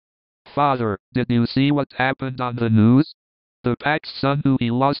Father, did you see what happened on the news? The Pac's son who he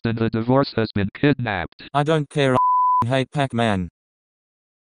lost in the divorce has been kidnapped. I don't care. I hate Pac-Man.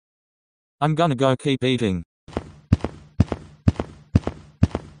 I'm gonna go keep eating.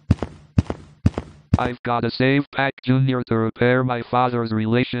 I've gotta save Pac Jr. to repair my father's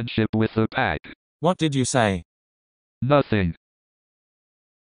relationship with the Pac. What did you say? Nothing.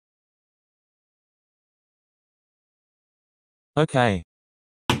 Okay.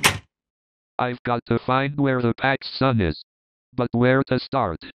 I've got to find where the Pac's son is. But where to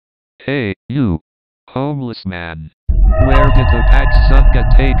start? Hey, you. Homeless man. Where did the Pac's son get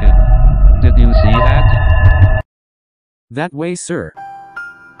taken? Did you see that? That way, sir.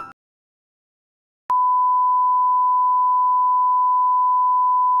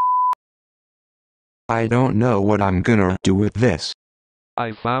 I don't know what I'm gonna do with this.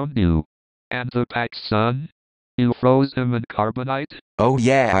 I found you. And the Pac's son? You froze him in carbonite? Oh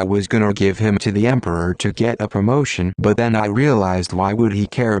yeah, I was gonna give him to the Emperor to get a promotion, but then I realized why would he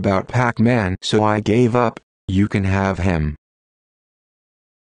care about Pac-Man, so I gave up. You can have him.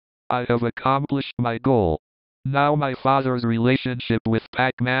 I have accomplished my goal. Now my father's relationship with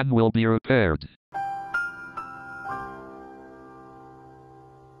Pac-Man will be repaired.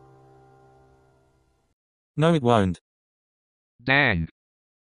 No, it won't. Dang.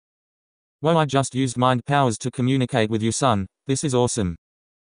 Well, I just used mind powers to communicate with you, son. This is awesome.